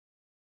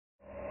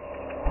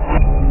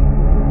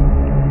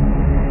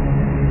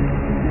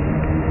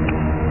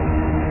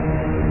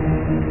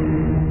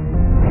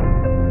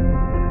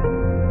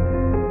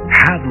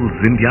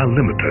India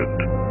Limited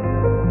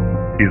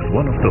is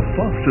one of the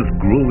fastest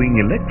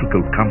growing electrical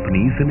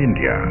companies in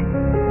India.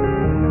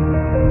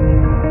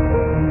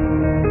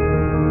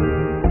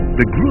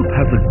 The group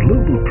has a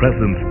global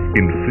presence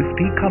in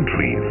 50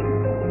 countries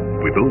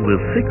with over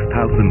 6,500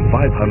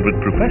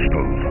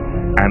 professionals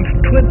and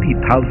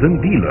 20,000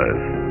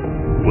 dealers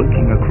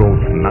working across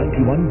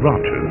 91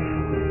 branches.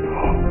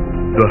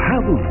 The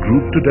Havells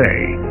Group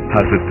today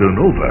has a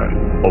turnover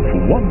of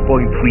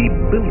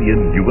 $1.3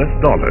 billion.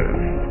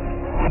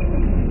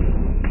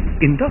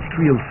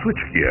 Industrial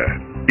switchgear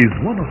is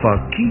one of our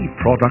key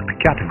product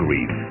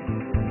categories.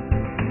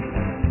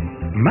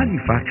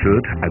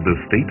 Manufactured at the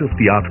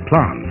state-of-the-art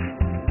plants,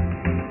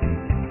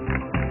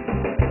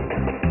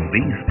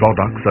 these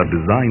products are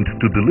designed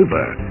to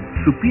deliver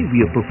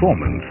superior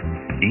performance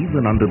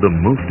even under the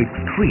most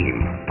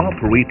extreme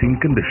operating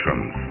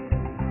conditions.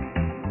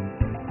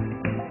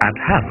 At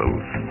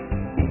Havells,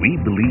 we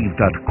believe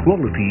that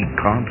quality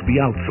can't be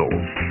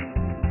outsourced.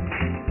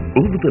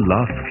 Over the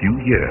last few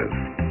years,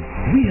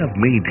 we have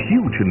made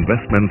huge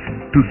investments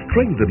to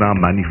strengthen our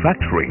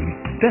manufacturing,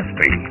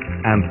 testing,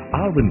 and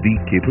R&D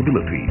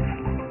capabilities.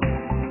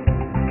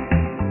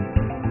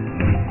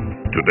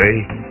 Today,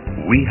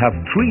 we have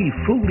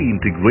 3 fully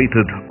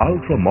integrated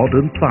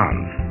ultra-modern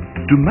plants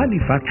to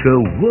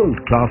manufacture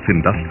world-class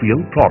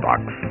industrial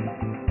products.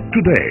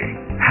 Today,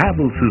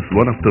 Havells is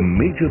one of the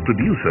major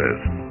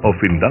producers of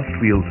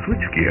industrial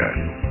switchgear,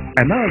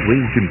 and our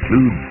range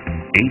includes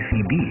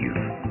ACBs,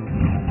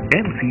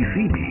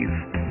 MCCBs,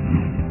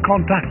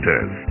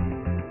 contactors,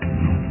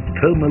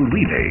 thermal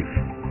relays,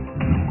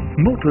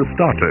 motor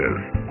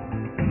starters,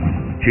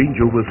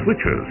 changeover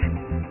switches,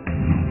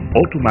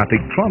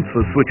 automatic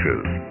transfer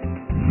switches,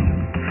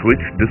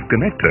 switch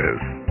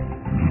disconnectors,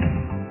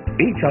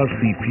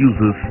 HRC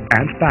fuses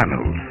and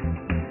panels.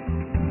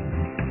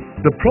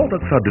 The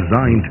products are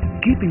designed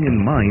keeping in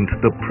mind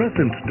the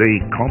present-day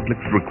complex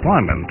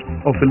requirement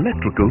of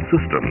electrical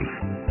systems,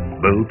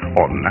 both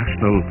on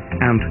national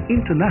and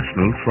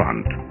international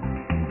front.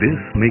 This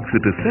makes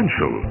it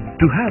essential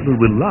to have a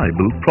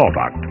reliable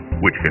product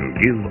which can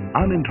give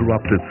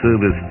uninterrupted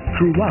service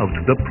throughout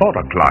the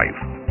product life,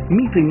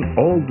 meeting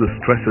all the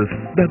stresses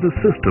that the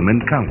system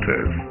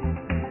encounters.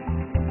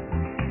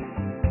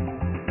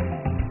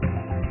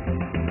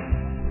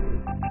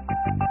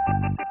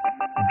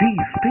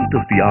 These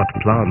state-of-the-art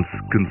plants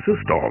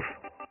consist of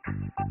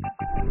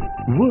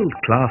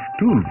world-class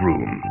tool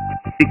room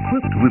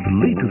equipped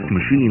with latest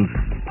machines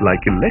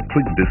like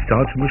electric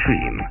discharge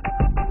machine,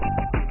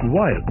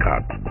 wire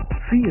cut,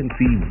 CNC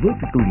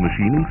vertical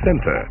machining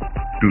center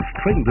to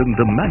strengthen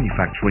the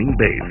manufacturing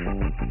base.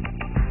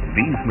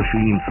 These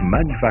machines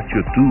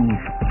manufacture tools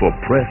for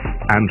press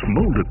and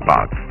molded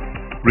parts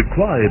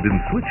required in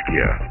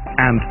switchgear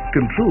and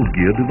control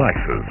gear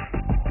devices.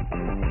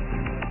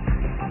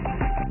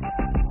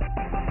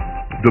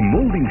 The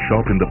molding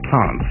shop in the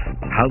plants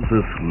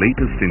houses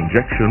latest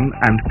injection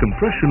and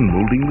compression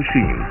molding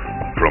machines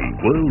from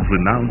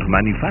world-renowned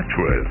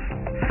manufacturers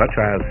such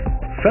as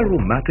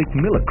Ferromatic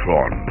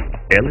Milacron,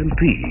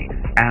 L&T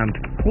and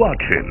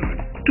Huachin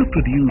to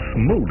produce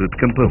molded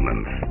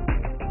components.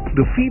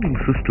 The feeding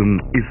system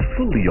is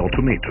fully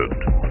automated.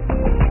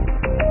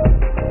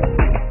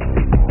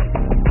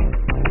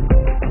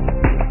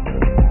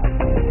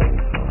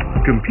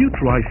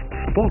 Computerized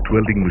spot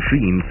welding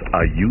machines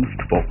are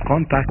used for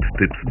contact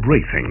tips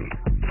bracing,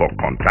 for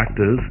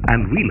contactors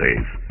and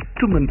relays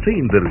to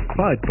maintain the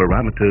required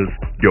parameters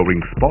during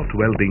spot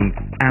welding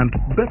and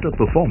better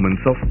performance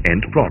of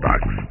end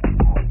products.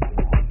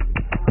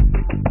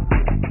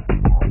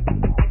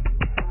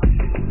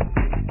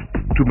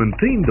 To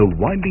maintain the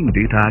winding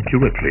data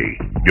accurately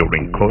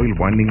during coil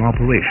winding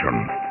operation,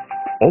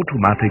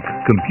 automatic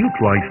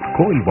computerized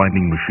coil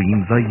winding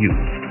machines are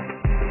used.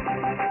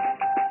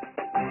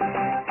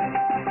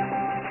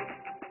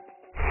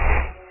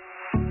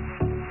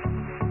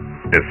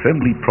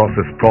 Assembly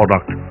process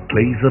product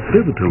plays a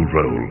pivotal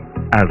role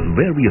as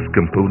various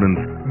components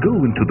go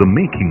into the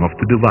making of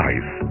the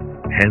device.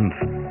 Hence,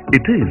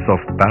 it is of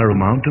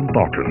paramount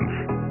importance.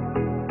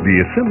 The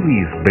assembly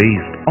is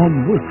based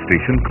on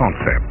workstation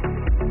concept.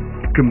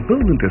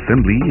 Component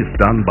assembly is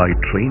done by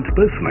trained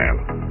personnel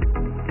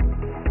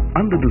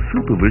under the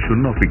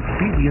supervision of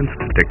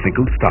experienced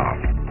technical staff.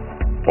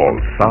 All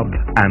sub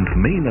and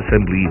main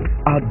assembly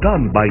are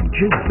done by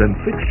jigs and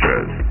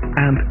fixtures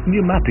and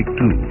pneumatic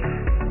tools.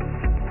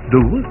 The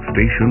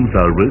workstations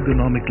are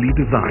ergonomically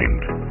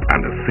designed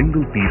and a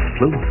single-piece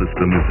flow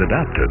system is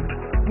adapted,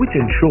 which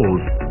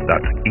ensures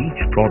that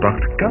each product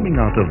coming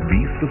out of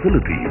these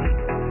facilities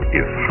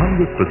is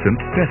 100%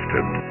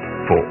 tested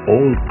for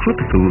all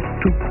critical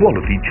to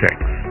quality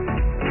checks.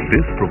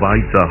 This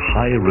provides a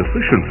higher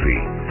efficiency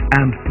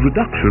and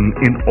reduction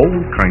in all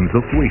kinds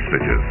of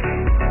wastages.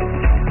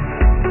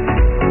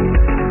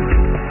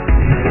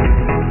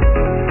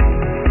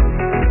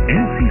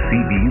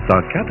 MCCBs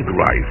are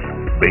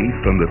categorized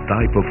based on the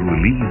type of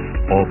release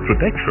or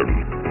protection,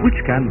 which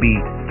can be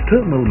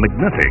thermal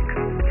magnetic,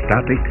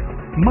 static,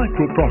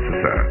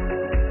 microprocessor.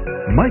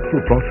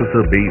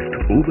 Microprocessor based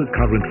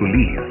overcurrent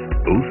release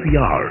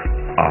OCR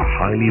are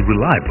highly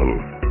reliable,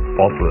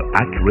 offer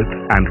accurate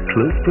and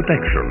close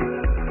protection,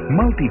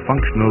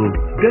 multifunctional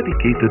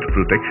dedicated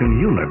protection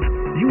unit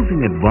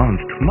using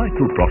advanced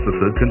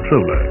microprocessor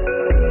controller.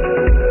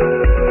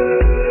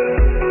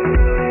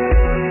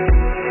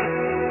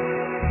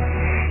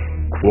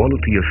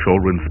 Quality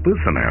assurance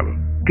personnel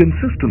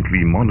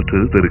consistently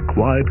monitor the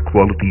required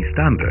quality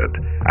standard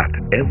at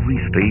every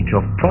stage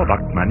of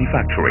product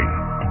manufacturing,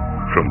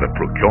 from the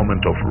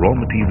procurement of raw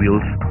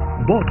materials,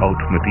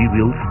 bought-out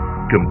materials,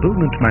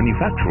 component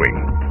manufacturing,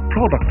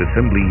 product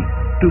assembly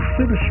to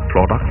finished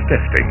products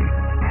testing.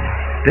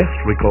 Test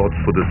records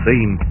for the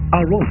same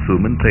are also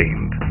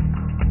maintained.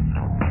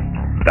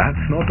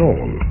 That's not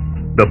all.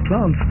 The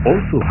plants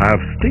also have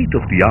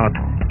state-of-the-art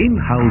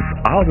in-house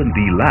R&D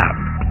lab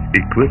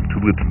equipped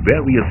with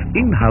various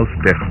in-house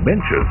test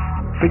benches,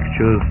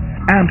 fixtures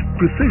and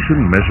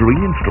precision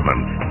measuring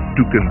instruments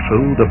to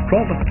control the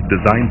product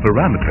design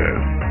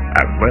parameters,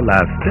 as well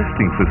as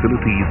testing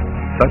facilities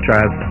such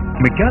as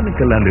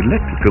mechanical and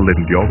electrical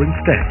endurance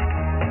test,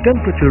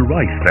 temperature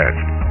rise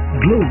test,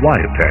 glow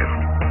wire test,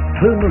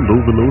 thermal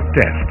overload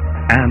test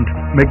and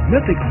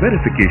magnetic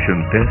verification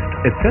test,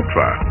 etc.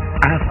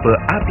 as per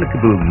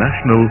applicable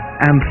national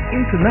and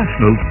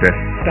international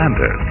test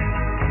standards.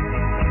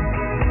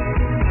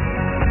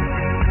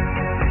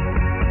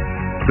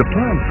 The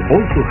plants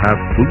also have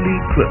fully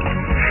equipped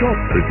short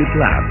circuit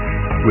labs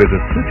where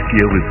the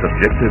switchgear is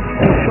subjected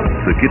to short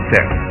circuit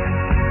tests.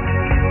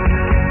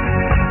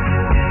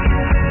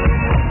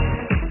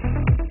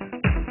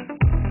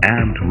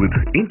 And with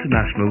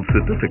international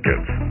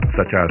certificates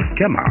such as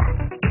KEMA,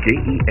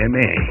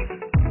 KEMA,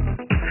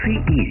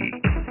 CE,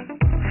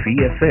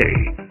 CSA,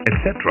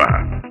 etc.,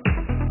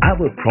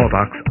 our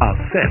products are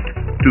set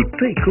to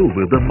take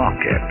over the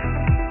market.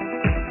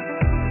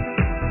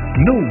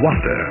 No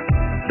wonder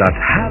that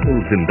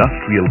Havells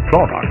industrial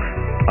products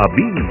are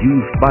being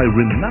used by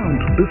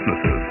renowned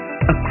businesses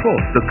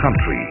across the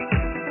country.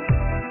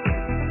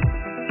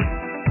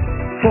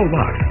 For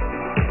us,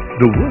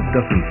 the work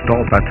doesn't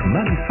stop at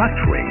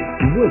manufacturing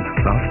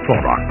world-class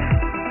products.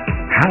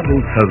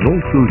 Havells has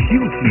also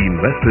hugely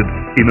invested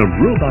in a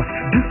robust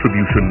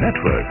distribution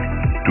network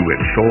to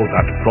ensure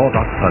that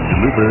products are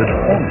delivered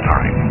on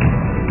time.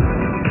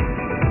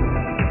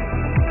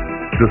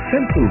 The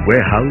central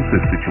warehouse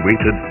is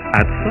situated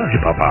at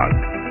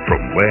Sahibabad,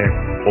 from where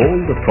all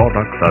the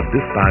products are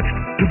dispatched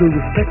to the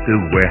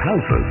respective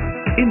warehouses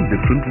in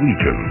different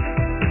regions.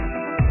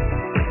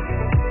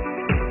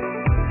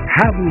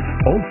 Havells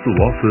also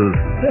offers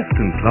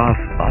best-in-class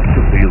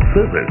after-sales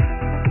service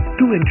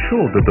to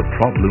ensure that the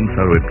problems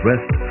are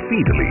addressed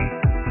speedily.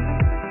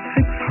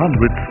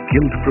 600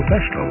 skilled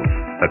professionals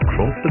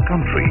across the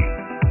country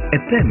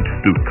attend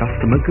to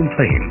customer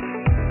complaints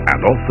and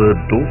offer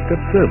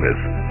doorstep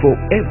service for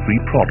every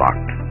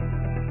product.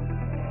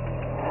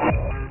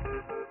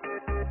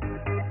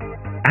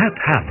 At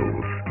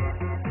Havells,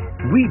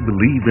 we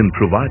believe in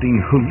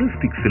providing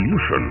holistic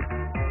solution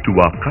to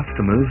our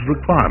customers'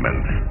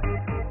 requirements,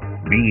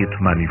 be it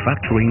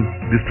manufacturing,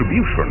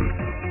 distribution,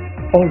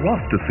 or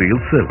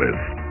after-sales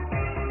service.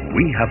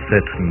 We have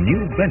set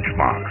new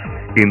benchmarks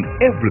in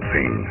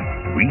everything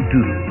we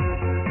do.